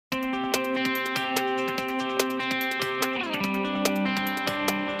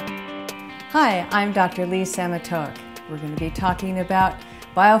Hi, I'm Dr. Lee Samatowic. We're going to be talking about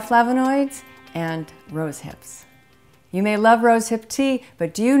bioflavonoids and rose hips. You may love rosehip tea,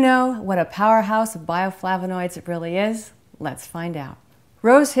 but do you know what a powerhouse of bioflavonoids it really is? Let's find out.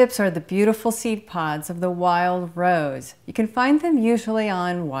 Rose hips are the beautiful seed pods of the wild rose. You can find them usually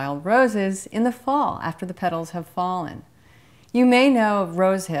on wild roses in the fall after the petals have fallen. You may know of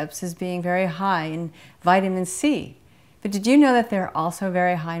rose hips as being very high in vitamin C, but did you know that they're also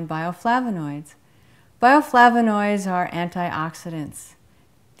very high in bioflavonoids? Bioflavonoids are antioxidants.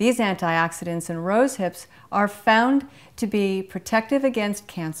 These antioxidants in rose hips are found to be protective against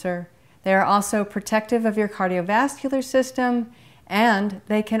cancer. They are also protective of your cardiovascular system, and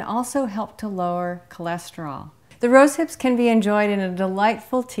they can also help to lower cholesterol. The rose hips can be enjoyed in a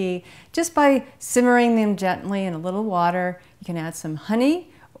delightful tea just by simmering them gently in a little water. You can add some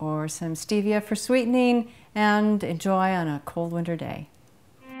honey or some stevia for sweetening and enjoy on a cold winter day.